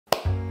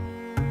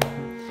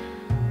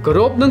គោរ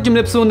ពនឹងជំ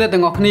រាបសួរអ្នក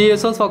ទាំងអស់គ្នា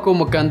សូមស្វាគមន៍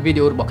មកកាន់វី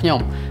ដេអូរបស់ខ្ញុំ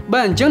បា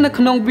ទអញ្ចឹងនៅ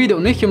ក្នុងវីដេ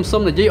អូនេះខ្ញុំសូ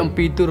មនិយាយអំ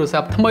ពីទូរស័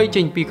ព្ទថ្មី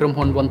ចេញពីក្រុម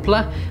ហ៊ុន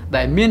OnePlus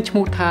ដែលមានឈ្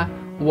មោះថា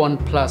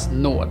OnePlus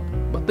Nord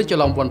បើតិចច្រ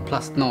ឡំ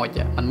OnePlus Nord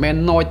មិនមែន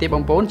Nord ទេប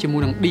ងប្អូនជាមួ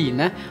យនឹង D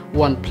ណា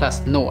OnePlus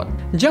Nord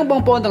អញ្ចឹងប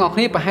ងប្អូនទាំងអស់គ្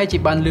នាប្រហែលជា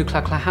បានឮខ្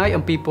លះៗហើយ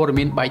អំពីព័ត៌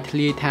មានបែកធ្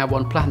លាយថា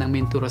OnePlus នឹង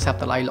មានទូរស័ព្ទ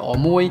តម្លៃល្អ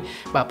មួយ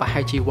បាទប្រហែ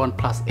លជា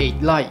OnePlus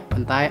 8 Lite ប៉ុ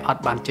ន្តែអ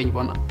ត់បានចេញ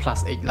OnePlus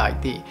 8 Lite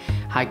ទេ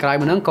ហើយក្រោយ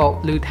មកហ្នឹងក៏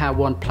ឮថា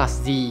OnePlus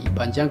Z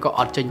បាទអញ្ចឹងក៏អ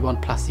ត់ចេញ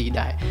OnePlus Z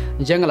ដែរ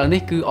អញ្ចឹងឥឡូវ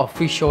នេះគឺ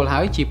official ហើ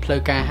យជាផ្លូវ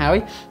ការហើយ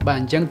បាទ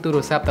អញ្ចឹងទូរ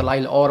ស័ព្ទតម្លៃ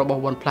ល្អរប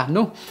ស់ OnePlus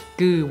នោះ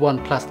គឺ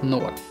OnePlus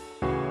Nord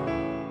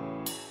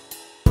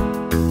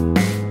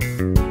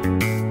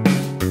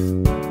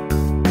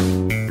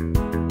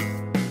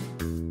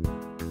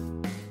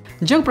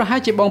អញ្ចឹងប្រហែល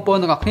ជាបងប្អូន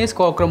ទាំងអស់គ្នាស្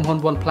គាល់ក្រុមហ៊ុន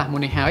OnePlus មួ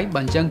យនេះហើយ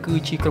បាទអញ្ចឹងគឺ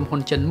ជាក្រុមហ៊ុ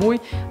នចិនមួយ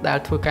ដែល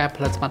ធ្វើការផ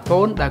លិត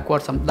smartphone ដែលគា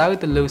ត់សំដៅ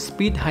ទៅលើ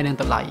speed ហើយនិង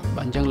តម្លៃ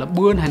បាទអញ្ចឹងល្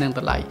បឿនហើយនិងត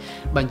ម្លៃ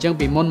បាទអញ្ចឹង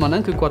ពីមុនមកហ្នឹ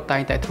ងគឺគាត់តែ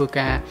ងតែធ្វើ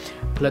ការ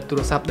ផលិតទូ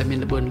រស័ព្ទដែលមាន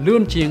ល្បឿនលឿ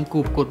នជាងគូ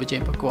ប្រកួតប្រជែ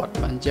ងប្រកួត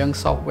បាទអញ្ចឹង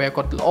software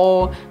គាត់ល្អ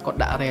គាត់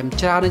ដាក់ RAM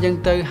ច្រើនអញ្ចឹង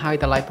ទៅហើយ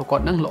តម្លៃប្រកួត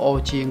ហ្នឹងល្អ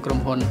ជាងក្រុម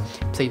ហ៊ុន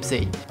ផ្សេ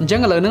ងអញ្ចឹង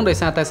ឥឡូវហ្នឹងដោយ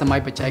សារតែសម័យ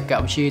បច្ចេក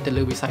វិទ្យាទៅ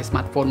លើវិស័យ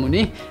smartphone មួយ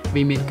នេះ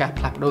វាមានការ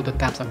ផ្លាស់ប្ដូរទៅ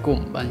តាមសង្គម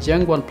បាទអញ្ចឹង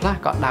OnePlus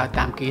ក៏ដើរ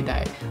តាមគេដែ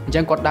រអញ្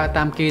ចឹងគាត់ដើរ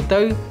តាមគេ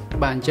ទៅ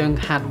បាទអញ្ចឹង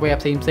hardware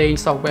ផ្សេង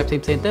software ផ្សេ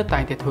ងទៅតែ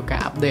ងតែធ្វើការ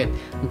update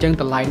អញ្ចឹង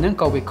តម្លៃហ្នឹង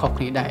ក៏វាខុស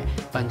គ្នាដែរ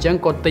បាទអញ្ចឹង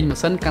គាត់ទិញម៉ា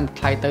ស៊ីនកាន់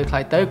ថ្លៃទៅ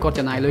គាត់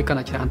ចំណាយលុយកាន់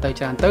តែច្រើន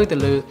ទៅ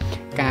លើ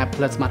ការផ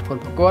លិត smartphone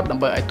ប្រកួតដើ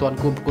ម្បីឲ្យទាន់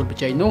គូប្រកួតប្រ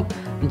ជែងនោះ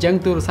អញ្ចឹង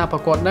ទូរស័ព្ទប្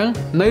រកួតហ្នឹង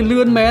នៅលឿ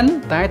នមែន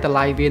តែតម្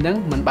លៃវាហ្នឹង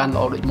មិនបានល្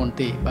អដូចមុន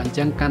ទេបាទអញ្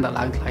ចឹងកាន់តែ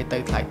ឡើងថ្លៃទៅ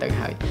ហើ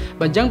យ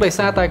បាទអញ្ចឹងដោយ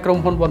សារតែក្រុម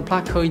ហ៊ុន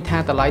OnePlus ឃើញថា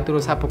តម្លៃទូរ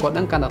ស័ព្ទប្រកួតហ្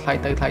នឹងកាន់តែថ្លៃ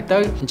ទៅ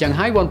អញ្ចឹង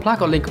ហើយ OnePlus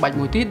ក៏លេងក្បាច់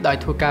មួយទៀតដោយ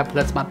ធ្វើការផ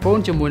លិត smartphone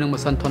ជាមួយនឹង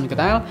ម៉ាស៊ីនធុនក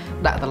ណ្ដាល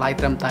ដាក់តម្លៃ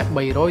ត្រឹមតែ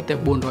$300ទៅ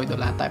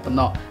$400តែប៉ុណ្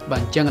ណោះបា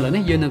ទអញ្ចឹងឥឡូវ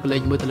នេះយើងនឹងលេ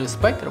ងមើលទៅលើ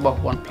spec របស់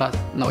OnePlus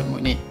Nord មួ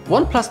យនេះ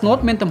OnePlus Nord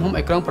មានទំហំ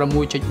អេក្រង់ 6.4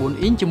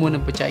 អ៊ីនជាមួយនឹ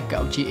ងបច្ចេក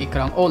វិទ្យាអេក្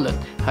រង់ OLED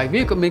ហើយ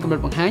វាក៏មានកម្រិត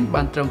បង្ហាញ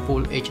បានត្រឹម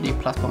Full HD+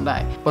 ផងដែ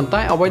រប៉ុន្តែ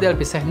អ្វីដែល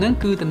ពិសេសនឹង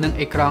គឺទៅនឹង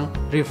អេក្រង់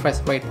refresh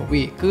rate របស់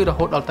វាគឺរ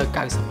ហូតដល់ទៅ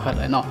 90Hz ហើយ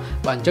ណោះ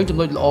បាទអញ្ចឹងចំ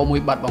ណុចល្អមួយ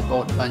បាត់បងប្អូ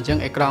នបាទអញ្ចឹង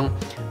អេក្រង់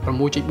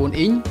 6.4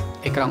 អ៊ីន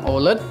អេក្រង់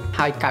OLED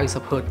ហើយ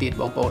 90Hz ទៀត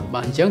បងប្អូនបា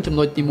ទអញ្ចឹងចំ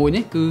ណុចទី1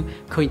នេះគឺ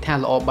ឃើញថា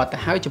ល្អបាត់ទៅ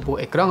ហើយចំពោះ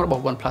អេក្រង់រប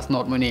ស់ OnePlus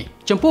Nord មួយនេះ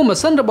ចំពោះម៉ា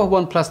ស៊ីនរបស់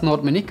OnePlus Nord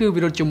មួយនេះគឺ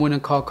វារត់ជាមួយនឹ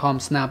ង Qualcomm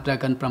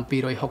snapdragon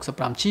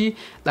 765G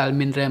ដែល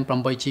មាន RAM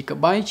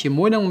 8GB ជា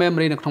មួយនឹង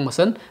memory នៅក្នុងម៉ា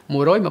ស៊ីន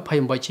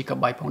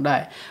 128GB ផងដែ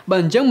របាទ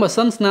អញ្ចឹងម៉ា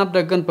ស៊ីន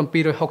snapdragon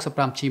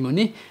 765G មួយ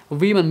នេះ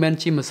វាមិនមែន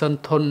ជាម៉ាស៊ីន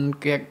ធន់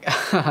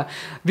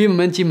វាមិន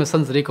មែនជាម៉ាស៊ី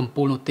នស៊េរីកំ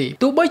ពូលនោះទេ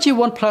ទោះបីជា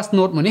OnePlus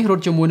Nord មួយនេះរ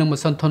ត់ជាមួយនឹងម៉ា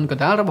ស៊ីនធន់ក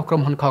ណ្ដាលរបស់ក្រុ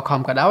មហ៊ុន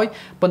Qualcomm ក៏ដោយ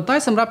ប៉ុន្តែ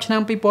សម្រាប់ឆ្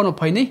នាំ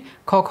2020នេះ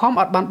Qualcomm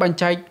អត់បានបែង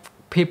ចែក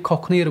ភាពខុស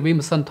គ្នារវាង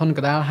ម៉ាស៊ីនធុនក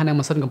ណ្ដាលហើយនិង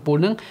ម៉ាស៊ីនកំពូល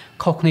នឹង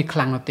ខុសគ្នាខ្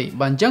លាំងនោះទេ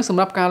បាទអញ្ចឹងសម្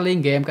រាប់ការលេង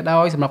ហ្គេមក៏ដោ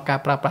យសម្រាប់ការ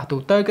ប្រើប្រាស់ទូ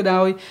ទៅក៏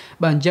ដោយ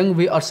បាទអញ្ចឹង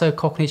វាអត់សូវ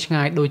ខុសគ្នាឆ្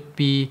ងាយដូច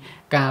ពី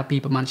កាលពី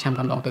ប្រហែលឆ្នាំ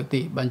កន្លងទៅទេ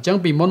បាទអញ្ចឹង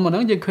ពីមុនមកហ្នឹ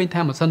ងយើងឃើញ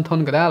ថាម៉ាស៊ីនធុន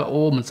កណ្ដាល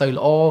អូមិនសូវ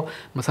ល្អ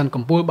ម៉ាស៊ីន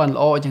កំពូលបាន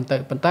ល្អអញ្ចឹងទៅ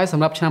ប៉ុន្តែស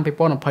ម្រាប់ឆ្នាំ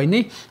2020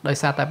នេះដោយ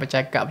សារតែបច្ចេ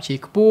កវិទ្យា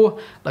ខ្ពស់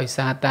ដោយ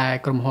សារតែ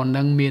ក្រុមហ៊ុនហ្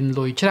នឹងមាន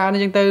លុយច្រើនអ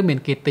ញ្ចឹងទៅមាន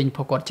គេទិញ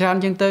ប្រកបច្រើនអ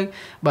ញ្ចឹងទៅ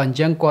បាទអញ្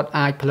ចឹងគាត់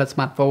អាចផលិត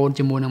smartphone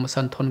ជាមួយនឹងម៉ា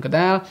ស៊ីនធុនកណ្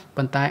ដាល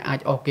ប៉ុន្តែអាច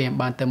អស់ហ្គេម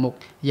បានទៅមុខ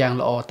យ៉ាង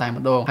ល្អតែ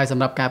ម្ដងហើយស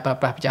ម្រាប់ការប្រើ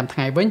ប្រាស់ប្រចាំថ្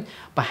ងៃវិញ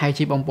ប្រហែល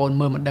ជាបងប្អូន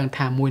មើលមិនដឹង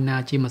ថាមួយណា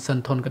ជាម៉ាស៊ីន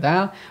ធុនកណ្ដា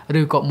ល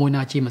ឬក៏មួយ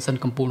ណាជាម៉ាស៊ីន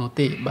កំពូលនោះ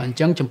ទេបាទអញ្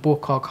ចឹងចំពោះ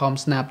Qualcomm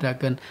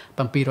Snapdragon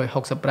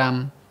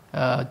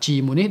 765G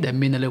មួយនេះដែល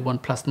មាននៅលើ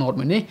OnePlus Nord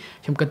មួយនេះ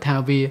ខ្ញុំគិតថា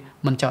វា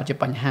មិនចោទជា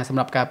បញ្ហាសម្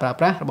រាប់ការប្រើ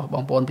ប្រាស់របស់ប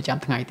ងប្អូនប្រចាំ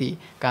ថ្ងៃទេ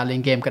ការលេង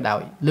ហ្គេមក៏ដោ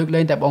យលើកលែ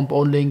ងតែបងប្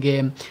អូនលេងហ្គេ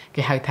ម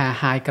គេហៅថា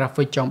high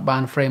graphic ចង់បា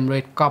ន frame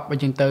rate កប់អ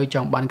ញ្ចឹងទៅច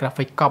ង់បាន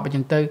graphic កប់អញ្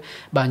ចឹងទៅ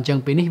បាទអញ្ចឹង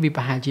ពេលនេះវា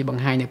ប្រហែលជាប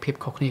ង្ហាញនៅភាព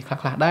ខុសគ្នាខ្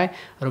លះៗដែរ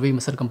រវាង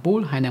ម៉ាស៊ីនកំពូល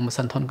ហើយនិងម៉ា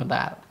ស៊ីនធុនកណ្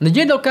ដាលនិ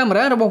យាយដល់កាមេ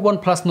រ៉ារបស់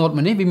OnePlus Nord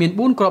មួយនេះវាមាន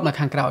4គ្រាប់នៅ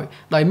ខាងក្រោយ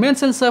ដោយមាន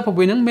sensor របស់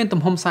វានឹងមាន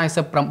ទំហំ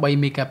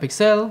48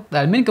 megapixel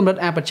ដែលមានកម្រិត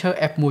aperture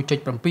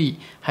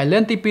f1.7 ហើយ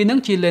lens ទី2នឹង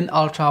ជា lens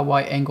ultra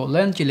wide angle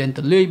lens ជា lens ទ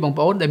លាយបង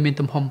ប្អូនដែលមាន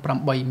ទំហំ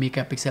8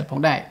 megapixel ផង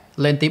ដែរ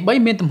lens ទី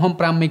3មានទំហំ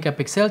5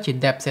 megapixel ជា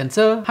depth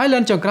sensor ហើយ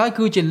lens ចុងក្រោយ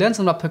គឺជា lens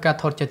សម្រាប់ធ្វើការ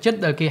ថតជិតៗ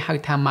ដែលគេហៅ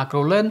ថា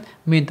macro lens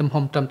មានទំ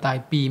ហំត្រឹមតែ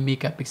2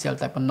 megapixel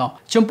តែប៉ុណ្ណោះ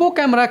ចំពោះ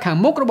កាមេរ៉ាខាង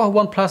មុខរបស់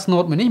OnePlus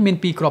Nord មួយនេះមាន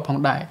2គ្រាប់ផង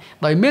ដែរ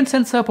ដោយមាន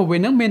sensor របស់វា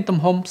នឹងមានទំ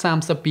ហំ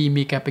32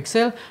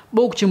 megapixel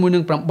បូកជាមួយនឹ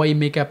ង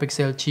8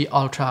 megapixel ជា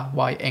ultra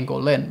wide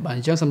angle lens បាទអ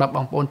ញ្ចឹងសម្រាប់ប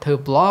ងប្អូនធ្វើ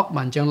vlog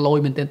បាទអញ្ចឹងលយ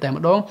មែនទែនតែ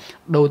ម្ដង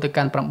ដូរទៅ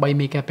កាន់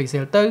8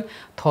 megapixel ទៅ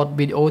ថត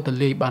វីដេអូទៅ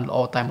លេងបានល្អ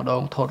តែម្ដ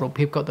ងថតរូប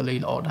ភាពក៏ទៅលេង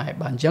ល្អដែរ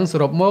បាទអញ្ចឹងស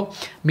រុបមក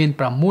មាន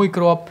6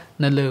គ្រាប់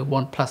នៅលើ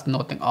OnePlus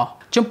Nord ទាំងអស់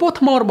ចំពោះ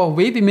ថ្មរបស់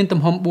វាមានទំ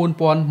ហំ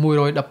 4115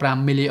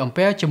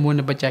 mAh ជាមួយ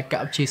នឹងបច្ចេក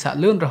វិទ្យាសាក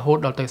លឿនរហូត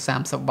ដល់ទៅ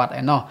 30W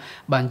ឯណោះ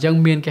បាទអញ្ចឹង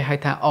មានគេហៅ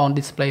ថា on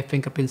display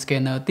fingerprint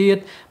scanner ទៀត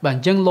បាទអ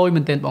ញ្ចឹងលយ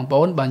មែនទែនបងប្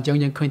អូនបាទអញ្ចឹង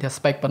យើងឃើញថា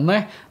spec ប៉ុណ្ណេះ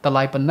តម្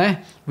លៃប៉ុណ្ណេះ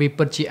វា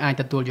ពិតជាអាច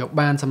ទទួលយក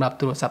បានសម្រាប់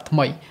ទូរស័ព្ទថ្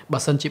មីបើ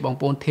សិនជាបង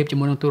ប្អូនធៀបជា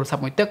មួយនឹងទូរស័ព្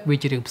ទមួយទឹកវា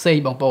ជារឿងផ្សេង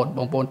បងប្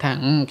អូនថា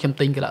ខ្ញុំ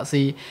ទិញ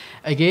Galaxy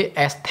អីគេ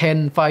S10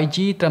 5G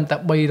ត្រឹមតែ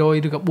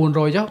300ឬក៏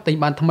400ចុះទិញ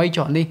បានថ្មី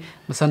ចុះនេះ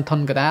ម៉ាស៊ីនធុន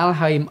កណ្ដាល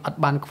ហើយ game អត់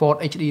បាន Quad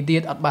HD ទៀ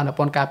តអត់បានប្រ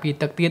ព័ន្ធការពារ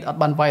ទឹកទៀតអត់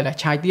បាន wireless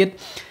charge ទៀត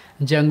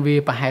អញ្ចឹងវា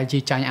ប្រហែលជា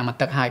ចាញ់អាម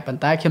តិកហើយប៉ុ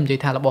ន្តែខ្ញុំនិយាយ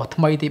ថារបស់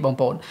ថ្មីទីបង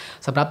ប្អូន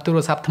សម្រាប់ទូរ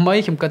ស័ព្ទថ្មី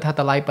ខ្ញុំគិតថា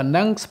តម្លៃប៉ុណ្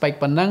ណឹង spec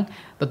ប៉ុណ្ណឹង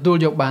ទទួល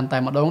យកបានតែ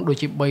ម្ដងដូច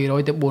ជា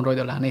300ទៅ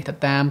$400នេះទៅ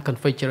តាម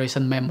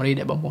configuration memory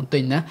ដែលបងប្អូនទិ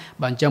ញណា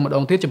បាទអញ្ចឹងម្ដ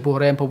ងទៀតចំពោះ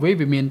RAM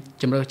វាមាន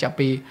ជម្រើសចាប់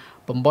ពី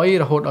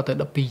8រហូតដល់ទៅ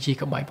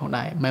 12GB ផង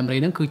ដែរ memory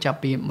ហ្នឹងគឺចាប់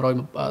ពី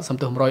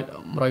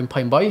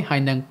128ហើយ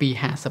និង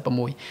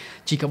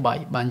256GB បា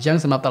ទអញ្ចឹង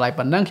សម្រាប់តម្លៃ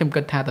ប៉ុណ្ណឹងខ្ញុំ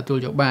គិតថាទទួល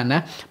យកបានណា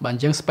បាទអ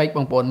ញ្ចឹង spec ប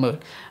ងប្អូនមើល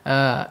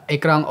អេ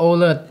ក្រង់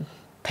OLED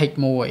Take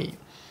 1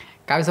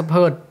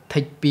 90Hz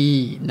Take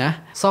 2ណា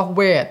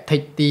software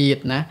Take ទៀត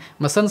ណា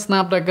ម៉ាស៊ីន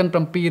snapdragon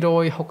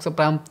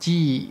 765G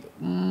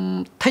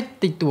Take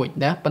តិចតួច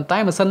ណាប៉ុន្តែ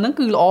ម៉ាស៊ីនហ្នឹង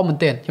គឺល្អមែន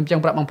ទែនខ្ញុំច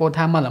ង់ប្រាប់បងប្អូន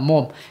ថាមិនល្ម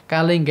មកា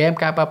រលេងហ្គេម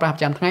ការប្រើប្រាស់ប្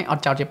រចាំថ្ងៃអ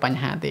ត់ចោតជាប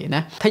ញ្ហាទេណា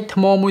Take ថ្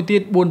មមួយទៀ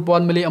ត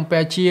 4000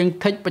 mAh ជាង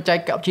Take បច្ចេក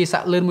វិទ្យាសា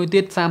កលឿនមួយទៀ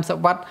ត 30W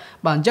បាទ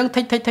អញ្ចឹង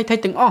Take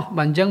ទាំងអស់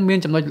បាទអញ្ចឹងមាន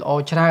ចំណុចល្អ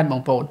ច្រើនប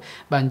ងប្អូន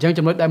បាទអញ្ចឹង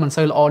ចំណុចដែលមិន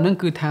សូវល្អហ្នឹង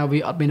គឺថាវា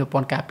អត់មានប្រព័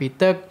ន្ធការពារ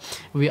ទឹក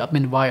វាអត់មា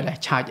ន wireless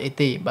charge អី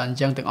ទេបាទអញ្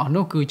ចឹងទាំងអស់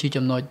នោះគឺជា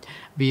ចំណុច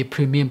វា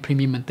premium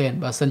មែនទែន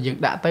បើសិនយើង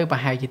ដាក់ទៅប្រ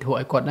ហែលជាធ្វើ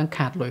ឲ្យគាត់នឹង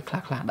ខាតលុយខ្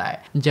លះដែរ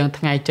អញ្ចឹង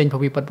ថ្ងៃចេញភ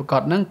វីពិតប្រាក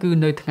ដហ្នឹងគឺ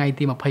នៅថ្ងៃ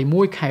ទី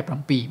21ខែ7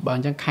បាទអ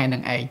ញ្ចឹងខែនឹ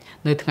ងឯង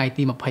នៅថ្ងៃ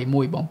ទី21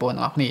បងប្អូន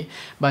ទាំងអស់គ្នា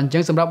បាទអញ្ចឹ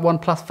ងសម្រាប់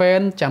OnePlus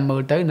fan ចាំមើ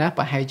លទៅណា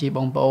ប្រហែលជាប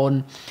ងប្អូន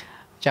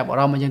ចាប់អា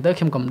រម្មណ៍អញ្ចឹងទៅ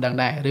ខ្ញុំក៏មិនដឹង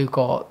ដែរឬ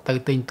ក៏ទៅ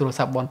ទិញទូរ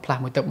ស័ព្ទ OnePlus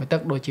មួយទឹ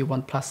កដូចជា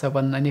OnePlus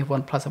 7 នេះ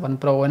OnePlus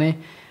 7 Pro នេះ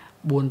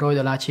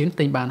$400ជាង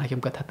ទិញបានហើយខ្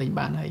ញុំគិតថាទិញ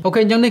បានហើយអូខេ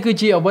អញ្ចឹងនេះគឺ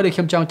ជាអ្វីដែលខ្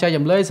ញុំចង់ចែក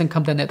រំលែកសង្ឃឹ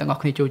មថាអ្នកទាំងអ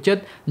ស់គ្នាចូលចិត្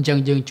តអញ្ចឹង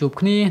យើងជួប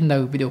គ្នានៅ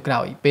វីដេអូក្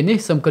រោយពេលនេះ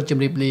សូមគិតជ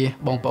ម្រាបលា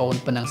បងប្អូន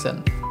ប៉ុណ្ណឹងសិន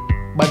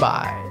បាយបា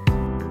យ